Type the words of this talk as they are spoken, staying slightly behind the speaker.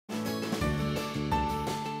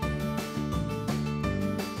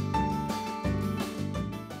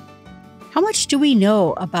How much do we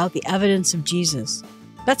know about the evidence of Jesus?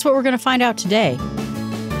 That's what we're going to find out today.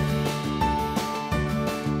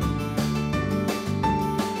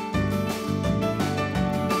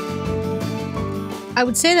 I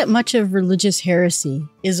would say that much of religious heresy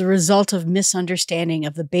is a result of misunderstanding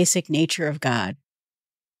of the basic nature of God.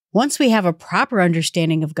 Once we have a proper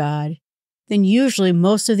understanding of God, then usually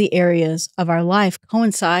most of the areas of our life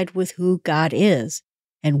coincide with who God is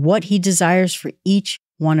and what He desires for each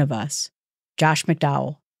one of us. Josh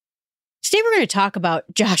McDowell. Today we're going to talk about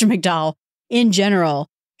Josh McDowell in general,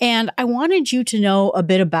 and I wanted you to know a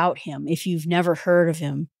bit about him if you've never heard of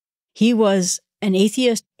him. He was an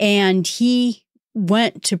atheist, and he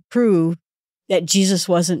went to prove that Jesus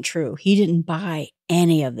wasn't true. He didn't buy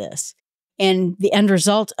any of this. And the end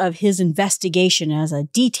result of his investigation as a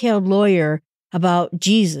detailed lawyer about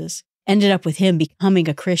Jesus ended up with him becoming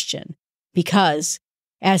a Christian because,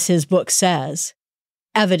 as his book says,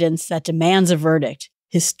 evidence that demands a verdict,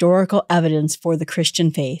 historical evidence for the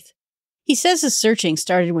Christian faith. He says his searching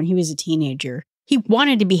started when he was a teenager. He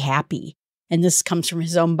wanted to be happy, and this comes from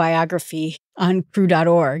his own biography on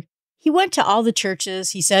crew.org. He went to all the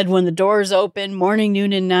churches, he said, when the doors opened, morning,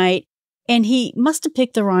 noon, and night, and he must have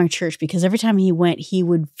picked the wrong church because every time he went, he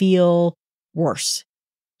would feel worse.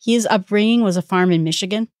 His upbringing was a farm in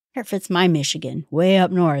Michigan. I wonder if it's my Michigan, way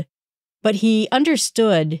up north. But he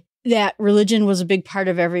understood that religion was a big part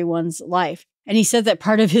of everyone's life. And he said that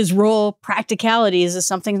part of his role, practicality, is if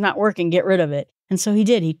something's not working, get rid of it. And so he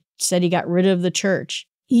did. He said he got rid of the church.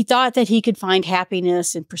 He thought that he could find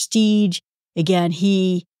happiness and prestige. Again,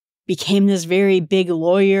 he became this very big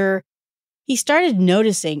lawyer. He started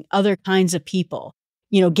noticing other kinds of people,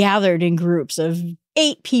 gathered in groups of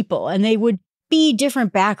 8 people, and they would be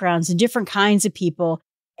different backgrounds and different kinds of people.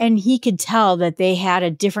 And he could tell that they had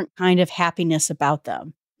a different kind of happiness about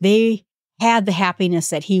them. They had the happiness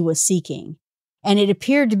that he was seeking. And it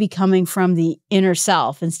appeared to be coming from the inner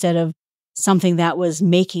self instead of something that was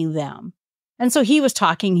making them. And so he was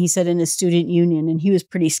talking, he said, in his student union, and he was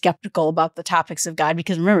pretty skeptical about the topics of God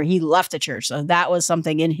because remember, he left the church. So that was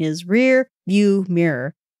something in his rear view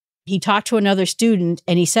mirror. He talked to another student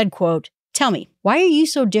and he said, quote, "Tell me, why are you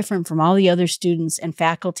so different from all the other students and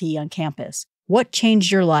faculty on campus? What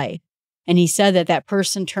changed your life?" And he said that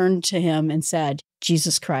person turned to him and said,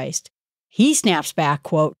 "Jesus Christ." He snaps back,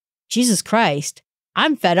 quote, "Jesus Christ?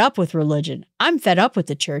 I'm fed up with religion. I'm fed up with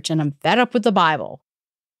the church, and I'm fed up with the Bible."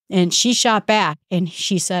 And she shot back and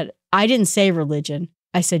she said, "I didn't say religion.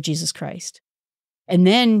 I said Jesus Christ." And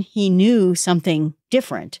then he knew something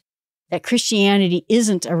different, that Christianity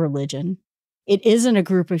isn't a religion. It isn't a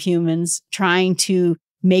group of humans trying to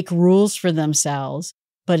make rules for themselves,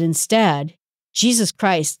 but instead, Jesus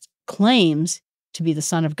Christ claims to be the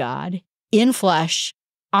Son of God in flesh,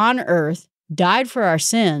 on earth, died for our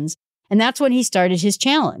sins. And that's when he started his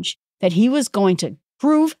challenge, that he was going to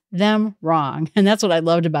prove them wrong. And that's what I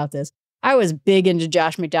loved about this. I was big into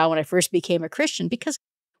Josh McDowell when I first became a Christian, because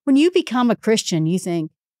when you become a Christian, you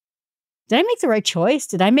think, did I make the right choice?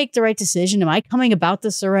 Did I make the right decision? Am I coming about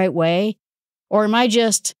this the right way? Or am I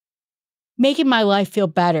just making my life feel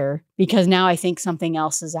better because now I think something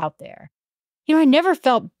else is out there? I never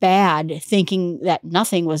felt bad thinking that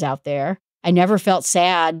nothing was out there. I never felt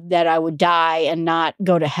sad that I would die and not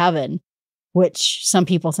go to heaven, which some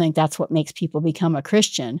people think that's what makes people become a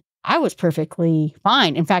Christian. I was perfectly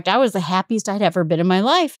fine. In fact, I was the happiest I'd ever been in my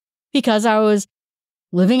life because I was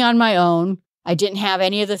living on my own. I didn't have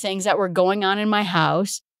any of the things that were going on in my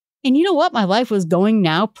house. And you know what? My life was going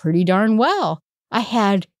now pretty darn well. I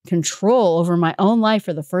had control over my own life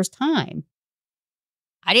for the first time.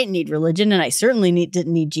 I didn't need religion, and I certainly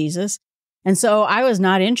didn't need Jesus. And so I was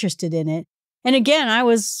not interested in it. And again, I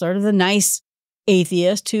was sort of the nice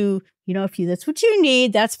atheist who, if that's what you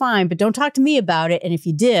need, that's fine, but don't talk to me about it. And if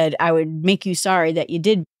you did, I would make you sorry that you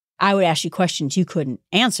did. I would ask you questions you couldn't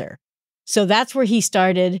answer. So that's where he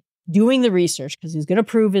started doing the research because he was going to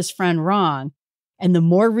prove his friend wrong. And the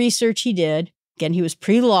more research he did, again, he was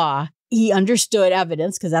pre-law, he understood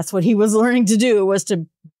evidence because that's what he was learning to do, was to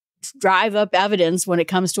drive up evidence when it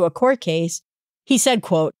comes to a court case. He said,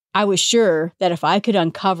 quote, "I was sure that if I could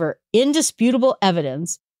uncover indisputable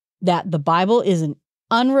evidence that the Bible is an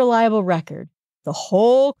unreliable record, the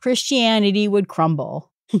whole Christianity would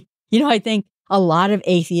crumble." I think a lot of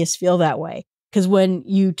atheists feel that way. Because when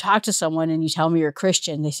you talk to someone and you tell them you're a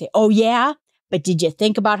Christian, they say, "Oh yeah, but did you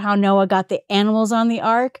think about how Noah got the animals on the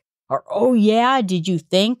ark?" Or, "Oh yeah, did you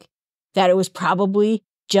think that it was probably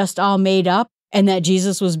just all made up and that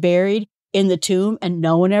Jesus was buried in the tomb and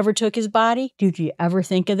no one ever took his body? Did you ever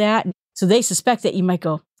think of that?" So they suspect that you might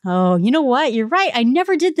go, "Oh, you know what? You're right. I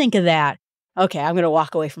never did think of that." okay, I'm going to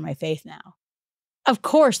walk away from my faith now. Of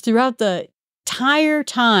course, throughout the entire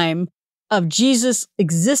time of Jesus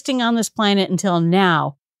existing on this planet until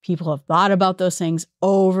now, people have thought about those things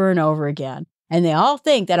over and over again. And they all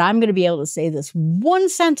think that I'm going to be able to say this one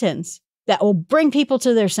sentence that will bring people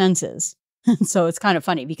to their senses. So it's kind of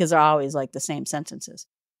funny because they're always like the same sentences.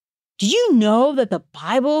 Do you know that the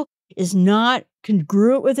Bible is not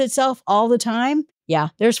congruent with itself all the time? Yeah,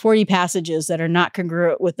 there's 40 passages that are not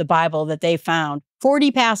congruent with the Bible that they found.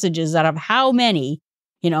 40 passages out of how many?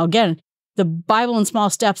 Again, the Bible in Small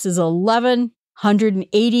Steps is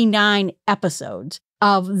 1,189 episodes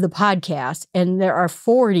of the podcast, and there are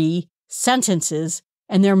 40 sentences,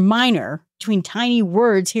 and they're minor, between tiny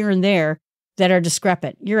words here and there that are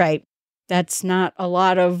discrepant. You're right. That's not a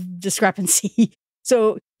lot of discrepancy.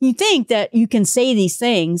 So you think that you can say these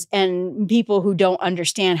things, and people who don't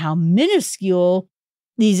understand how minuscule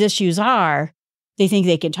these issues are, they think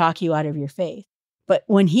they can talk you out of your faith. But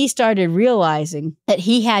when he started realizing that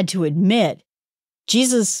he had to admit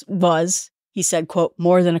Jesus was, he said, quote,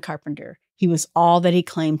 more than a carpenter. He was all that he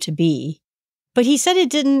claimed to be. But he said it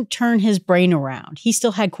didn't turn his brain around. He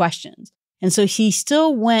still had questions. And so he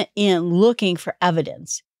still went in looking for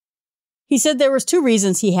evidence. He said there was two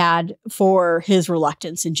reasons he had for his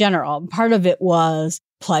reluctance in general. Part of it was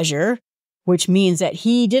pleasure, which means that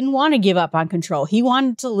he didn't want to give up on control. He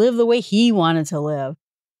wanted to live the way he wanted to live.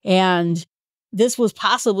 And this was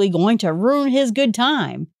possibly going to ruin his good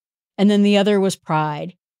time. And then the other was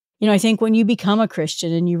pride. I think when you become a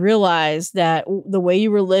Christian and you realize that the way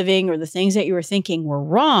you were living or the things that you were thinking were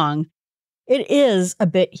wrong, it is a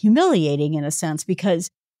bit humiliating in a sense,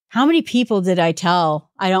 because how many people did I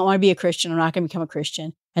tell, I don't want to be a Christian, I'm not going to become a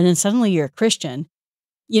Christian, and then suddenly you're a Christian?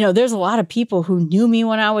 There's a lot of people who knew me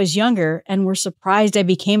when I was younger and were surprised I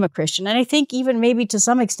became a Christian. And I think even maybe to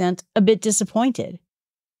some extent a bit disappointed.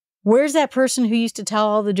 Where's that person who used to tell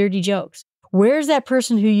all the dirty jokes? Where's that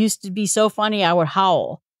person who used to be so funny I would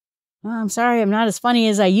howl? Well, I'm sorry, I'm not as funny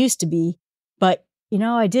as I used to be, but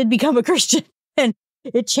I did become a Christian, and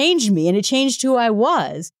it changed me, and it changed who I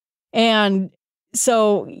was. And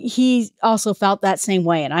so he also felt that same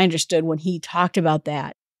way. And I understood when he talked about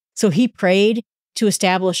that. So he prayed to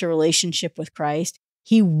establish a relationship with Christ.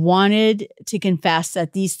 He wanted to confess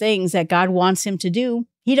that these things that God wants him to do,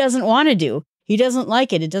 he doesn't want to do. He doesn't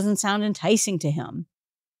like it. It doesn't sound enticing to him.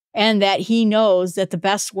 And that he knows that the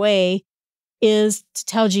best way is to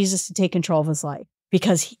tell Jesus to take control of his life,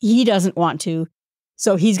 because he doesn't want to.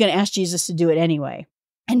 So he's going to ask Jesus to do it anyway.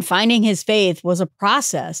 And finding his faith was a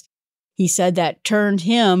process, he said, that turned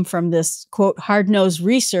him from this, quote, hard-nosed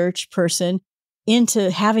research person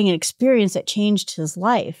into having an experience that changed his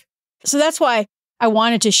life. So that's why I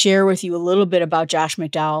wanted to share with you a little bit about Josh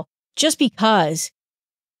McDowell, just because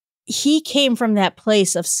he came from that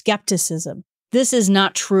place of skepticism. This is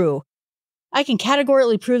not true. I can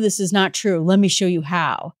categorically prove this is not true. Let me show you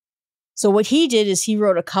how. So what he did is he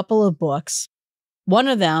wrote a couple of books. One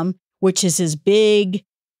of them, which is his big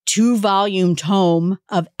 2-volume tome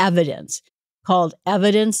of evidence called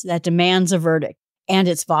Evidence That Demands a Verdict. And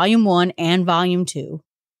it's volume 1 and volume 2.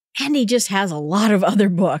 And he just has a lot of other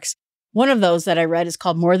books. One of those that I read is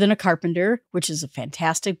called More Than a Carpenter, which is a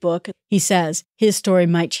fantastic book. He says his story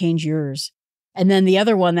might change yours. And then the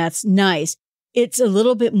other one that's nice, it's a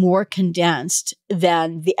little bit more condensed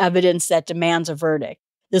than the Evidence That Demands a Verdict.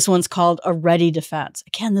 This one's called A Ready Defense.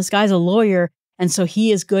 Again, this guy's a lawyer, and so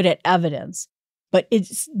he is good at evidence. But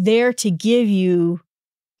it's there to give you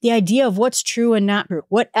the idea of what's true and not true.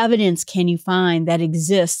 What evidence can you find that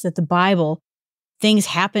exists that the Bible, things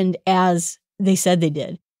happened as they said they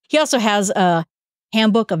did? He also has a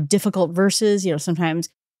handbook of difficult verses. Sometimes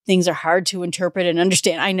things are hard to interpret and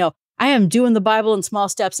understand. I know I am doing the Bible in small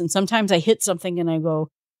steps, and sometimes I hit something and I go,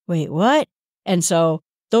 wait, what? And so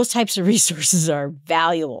those types of resources are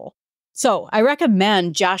valuable. So I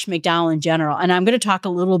recommend Josh McDowell in general, and I'm going to talk a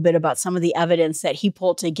little bit about some of the evidence that he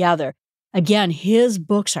pulled together. Again, his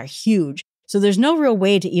books are huge, so there's no real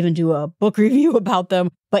way to even do a book review about them.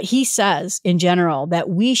 But he says in general that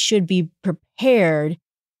we should be prepared,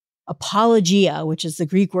 apologia, which is the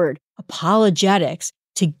Greek word, apologetics,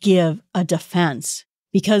 to give a defense.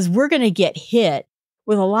 Because we're going to get hit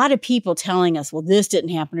with a lot of people telling us, well, this didn't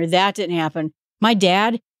happen or that didn't happen. My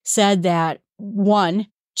dad said that, one,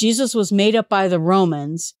 Jesus was made up by the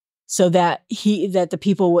Romans so that the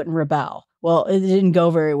people wouldn't rebel. Well, it didn't go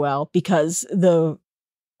very well because the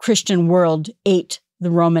Christian world ate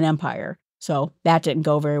the Roman Empire. So that didn't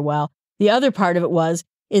go very well. The other part of it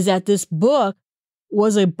is that this book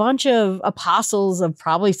was a bunch of apostles of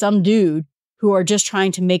probably some dude who are just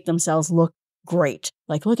trying to make themselves look great.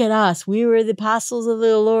 Like, look at us. We were the apostles of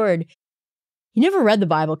the Lord. he never read the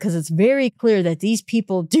Bible because it's very clear that these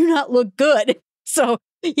people do not look good. So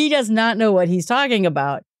he does not know what he's talking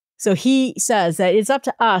about. So he says that it's up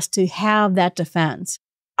to us to have that defense.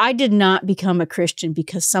 I did not become a Christian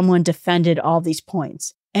because someone defended all these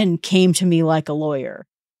points and came to me like a lawyer.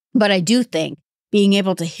 But I do think being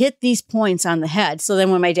able to hit these points on the head. So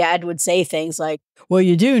then when my dad would say things like, well,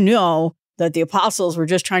 you do know that the apostles were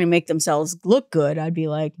just trying to make themselves look good, I'd be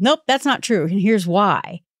like, nope, that's not true. And here's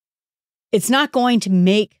why. It's not going to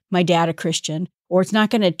make my dad a Christian, or it's not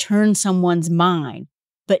going to turn someone's mind.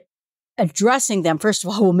 But addressing them, first of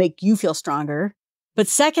all, will make you feel stronger. But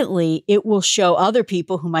secondly, it will show other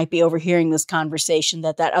people who might be overhearing this conversation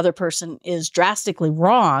that that other person is drastically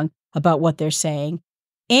wrong about what they're saying.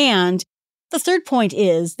 And the third point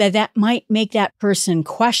is that that might make that person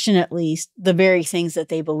question at least the very things that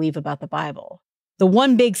they believe about the Bible. The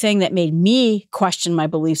one big thing that made me question my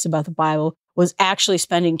beliefs about the Bible was actually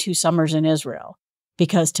spending 2 summers in Israel.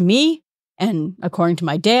 Because to me, and according to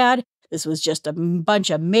my dad, this was just a bunch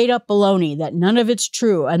of made-up baloney that none of it's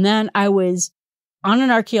true. And then I was on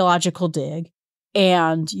an archaeological dig,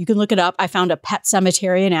 and you can look it up. I found a pet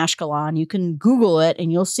cemetery in Ashkelon. You can Google it,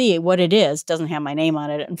 and you'll see what it is. It doesn't have my name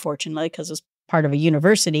on it, unfortunately, because it's part of a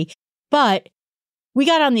university. But we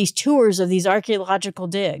got on these tours of these archaeological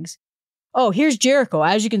digs. Oh, here's Jericho.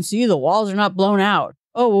 As you can see, the walls are not blown out.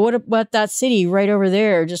 Oh, well, what about that city right over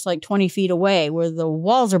there, just like 20 feet away, where the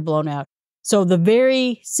walls are blown out? So the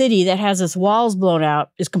very city that has its walls blown out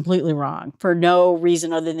is completely wrong for no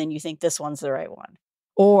reason other than you think this one's the right one.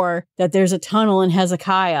 Or that there's a tunnel in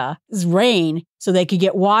Hezekiah's reign so they could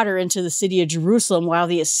get water into the city of Jerusalem while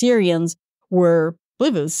the Assyrians were, I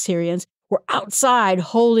believe it was Assyrians, were outside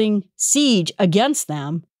holding siege against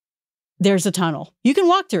them. There's a tunnel. You can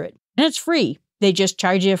walk through it and it's free. They just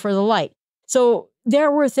charge you for the light. So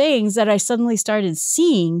there were things that I suddenly started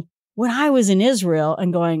seeing when I was in Israel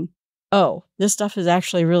and going, oh, this stuff is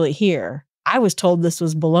actually really here. I was told this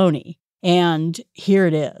was baloney, and here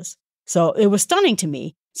it is. So it was stunning to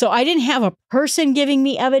me. So I didn't have a person giving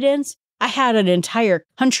me evidence. I had an entire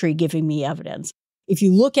country giving me evidence. If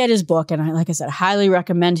you look at his book, and like I said, highly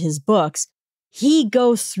recommend his books, he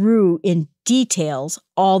goes through in details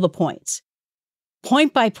all the points.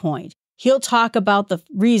 Point by point, he'll talk about the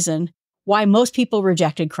reason why most people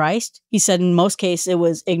rejected Christ. He said in most cases it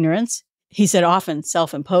was ignorance. He said often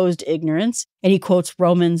self-imposed ignorance. And he quotes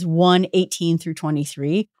Romans 1:18 through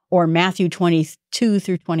 23 or Matthew 22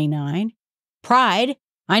 through 29. Pride,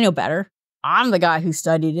 I know better. I'm the guy who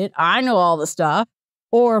studied it. I know all the stuff.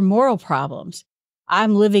 Or moral problems.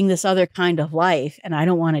 I'm living this other kind of life and I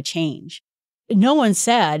don't want to change. No one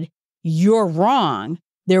said, you're wrong.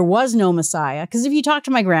 There was no Messiah. Because if you talk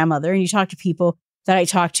to my grandmother and you talk to people that I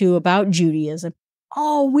talked to about Judaism,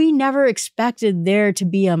 oh, we never expected there to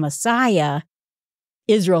be a Messiah.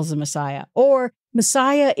 Israel's the Messiah. Or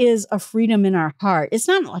Messiah is a freedom in our heart. It's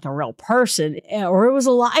not like a real person. Or it was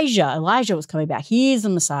Elijah. Elijah was coming back. He's the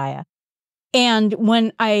Messiah. And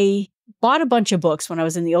when I bought a bunch of books when I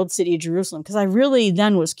was in the old city of Jerusalem, because I really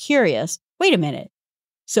then was curious, wait a minute.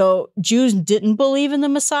 So Jews didn't believe in the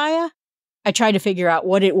Messiah? I tried to figure out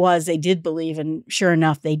what it was they did believe. And sure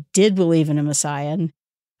enough, they did believe in a Messiah. And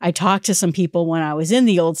I talked to some people when I was in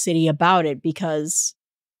the old city about it because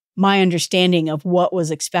my understanding of what was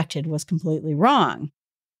expected was completely wrong.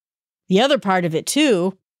 The other part of it,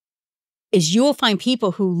 too, is you will find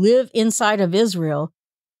people who live inside of Israel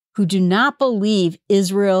who do not believe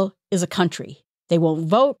Israel is a country. They won't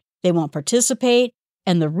vote. They won't participate.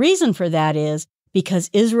 And the reason for that is because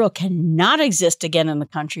Israel cannot exist again in the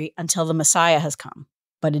country until the Messiah has come.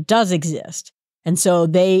 But it does exist. And so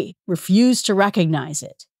they refuse to recognize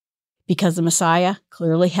it because the Messiah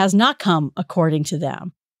clearly has not come according to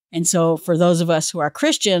them. And so for those of us who are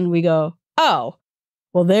Christian, we go, oh,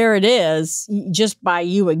 well, there it is. Just by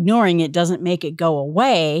you ignoring it doesn't make it go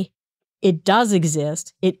away. It does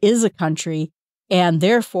exist. It is a country. And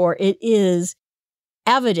therefore, it is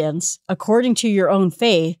evidence, according to your own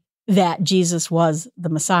faith, that Jesus was the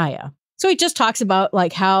Messiah. So he just talks about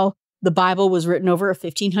like how the Bible was written over a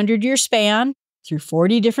 1,500-year span through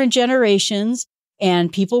 40 different generations,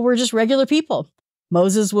 and people were just regular people.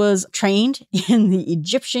 Moses was trained in the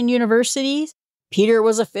Egyptian universities. Peter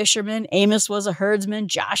was a fisherman. Amos was a herdsman.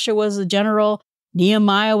 Joshua was a general.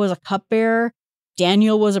 Nehemiah was a cupbearer.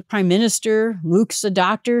 Daniel was a prime minister. Luke's a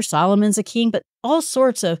doctor. Solomon's a king. But all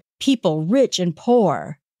sorts of people, rich and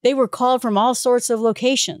poor. They were called from all sorts of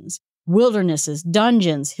locations, wildernesses,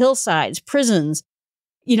 dungeons, hillsides, prisons.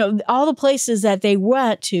 You know, all the places that they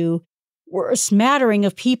went to were a smattering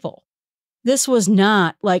of people. This was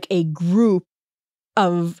not like a group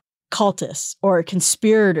of cultists or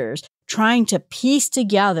conspirators trying to piece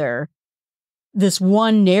together this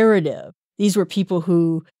one narrative. These were people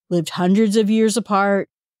who lived hundreds of years apart,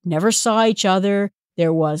 never saw each other.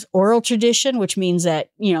 There was oral tradition, which means that,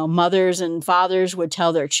 mothers and fathers would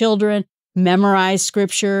tell their children, memorize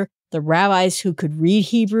scripture. The rabbis who could read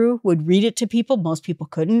Hebrew would read it to people. Most people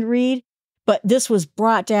couldn't read. But this was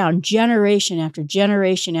brought down generation after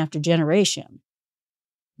generation after generation.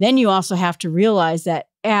 Then you also have to realize that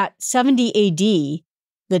at 70 AD,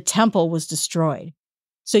 the temple was destroyed.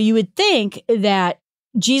 So you would think that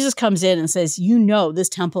Jesus comes in and says, this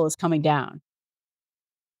temple is coming down.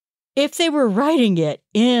 If they were writing it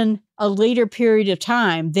in a later period of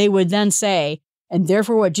time, they would then say, and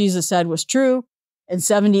therefore what Jesus said was true. In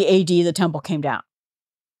 70 AD, the temple came down.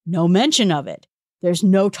 No mention of it. There's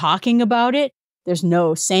no talking about it. There's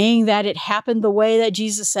no saying that it happened the way that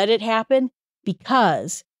Jesus said it happened,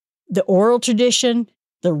 because the oral tradition,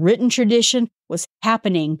 the written tradition was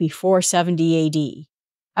happening before 70 AD.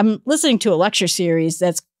 I'm listening to a lecture series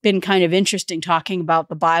that's been kind of interesting, talking about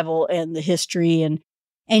the Bible and the history. And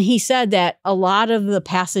he said that a lot of the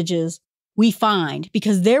passages we find,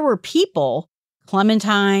 because there were people,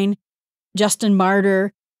 Clementine, Justin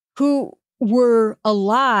Martyr, who were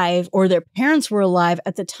alive, or their parents were alive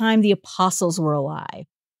at the time the apostles were alive.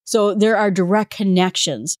 So there are direct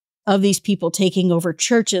connections of these people taking over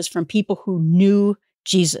churches from people who knew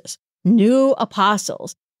Jesus, knew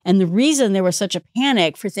apostles. And the reason there was such a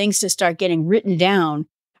panic for things to start getting written down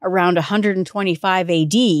around 125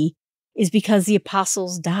 AD is because the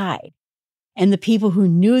apostles died. And the people who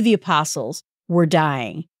knew the apostles were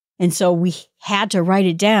dying. And so we had to write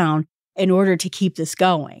it down in order to keep this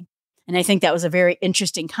going. And I think that was a very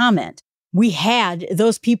interesting comment. We had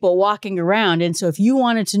those people walking around. And so if you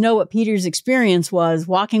wanted to know what Peter's experience was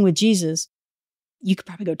walking with Jesus, you could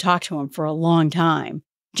probably go talk to him for a long time.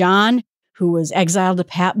 John, who was exiled to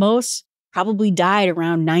Patmos, probably died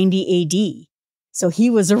around 90 AD. So he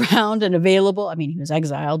was around and available. I mean, he was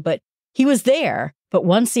exiled, but he was there. But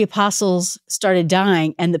once the apostles started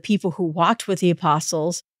dying and the people who walked with the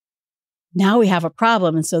apostles, now we have a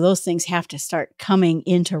problem. And so those things have to start coming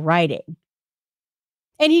into writing.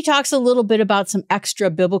 And he talks a little bit about some extra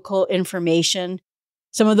biblical information.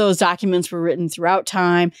 Some of those documents were written throughout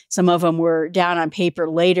time. Some of them were down on paper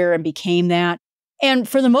later and became that. And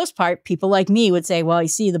for the most part, people like me would say, well, you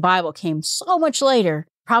see, the Bible came so much later,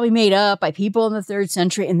 probably made up by people in the 3rd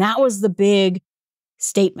century. And that was the big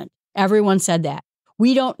statement. Everyone said that.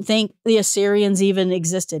 We don't think the Assyrians even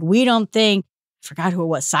existed. We don't think, I forgot who it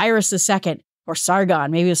was, Cyrus II or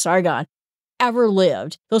Sargon, maybe it was Sargon, ever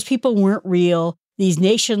lived. Those people weren't real. These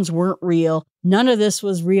nations weren't real. None of this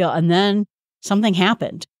was real. And then something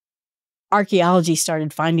happened. Archaeology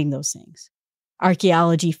started finding those things.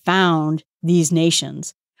 Archaeology found these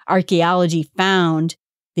nations. Archaeology found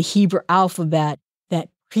the Hebrew alphabet that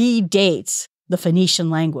predates the Phoenician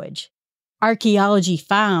language. Archaeology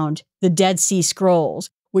found the Dead Sea Scrolls,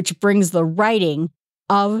 which brings the writing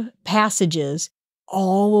of passages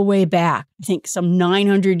all the way back, I think some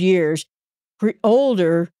 900 years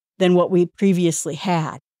older than what we previously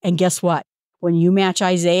had. And guess what? When you match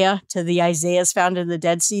Isaiah to the Isaiahs found in the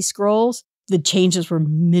Dead Sea Scrolls, the changes were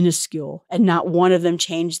minuscule, and not one of them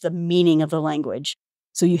changed the meaning of the language.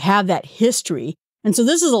 So you have that history. And so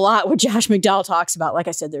this is a lot what Josh McDowell talks about. Like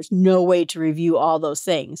I said, there's no way to review all those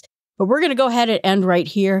things. But we're going to go ahead and end right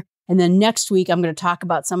here. And then next week, I'm going to talk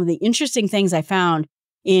about some of the interesting things I found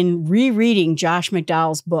in rereading Josh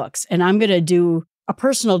McDowell's books. And I'm going to do a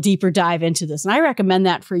personal deeper dive into this. And I recommend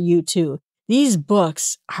that for you too. These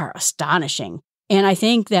books are astonishing. And I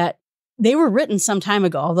think that they were written some time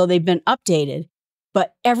ago, although they've been updated.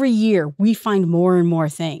 But every year we find more and more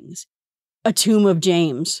things. A tomb of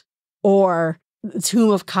James, or the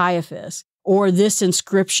tomb of Caiaphas, or this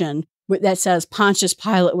inscription that says Pontius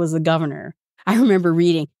Pilate was the governor. I remember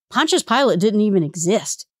reading, Pontius Pilate didn't even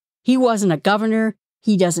exist. He wasn't a governor.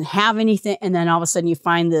 He doesn't have anything. And then all of a sudden you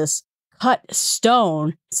find this cut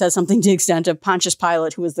stone, says something to the extent of Pontius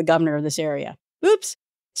Pilate, who was the governor of this area. Oops.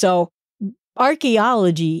 So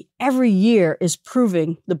archaeology every year is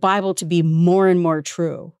proving the Bible to be more and more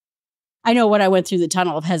true. I know when I went through the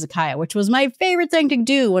tunnel of Hezekiah, which was my favorite thing to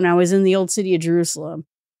do when I was in the old city of Jerusalem.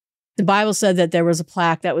 The Bible said that there was a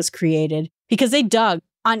plaque that was created because they dug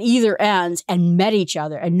on either ends and met each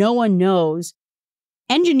other. And no one knows,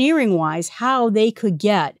 engineering-wise, how they could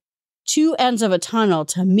get two ends of a tunnel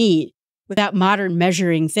to meet without modern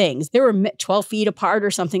measuring things. They were 12 feet apart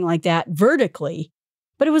or something like that vertically.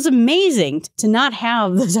 But it was amazing to not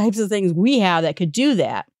have the types of things we have that could do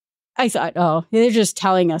that. I thought, oh, they're just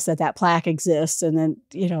telling us that that plaque exists and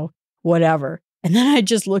then, whatever. And then I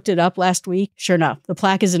just looked it up last week. Sure enough, the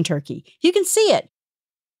plaque is in Turkey. You can see it.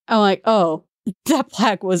 I'm like, oh, that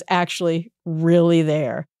plaque was actually really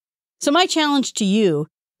there. So my challenge to you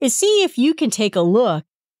is see if you can take a look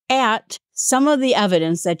at some of the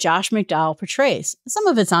evidence that Josh McDowell portrays. Some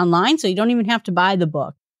of it's online, so you don't even have to buy the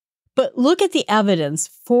book. But look at the evidence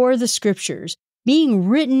for the scriptures being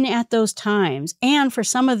written at those times and for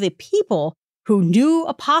some of the people who knew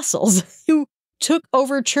apostles, who took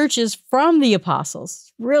over churches from the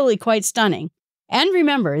apostles. Really quite stunning. And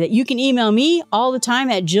remember that you can email me all the time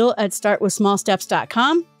at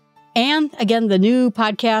jill@startwithsmallsteps.com. And again, the new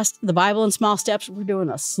podcast, The Bible in Small Steps, we're doing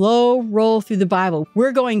a slow roll through the Bible.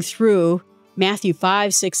 We're going through Matthew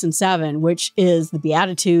 5, 6, and 7, which is the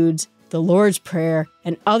Beatitudes, the Lord's Prayer,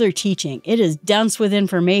 and other teaching. It is dense with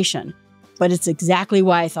information, but it's exactly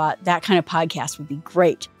why I thought that kind of podcast would be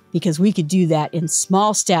great, because we could do that in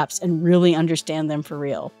small steps and really understand them for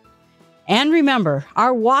real. And remember,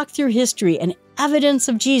 our walk through history and evidence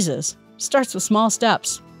of Jesus starts with small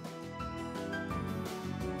steps.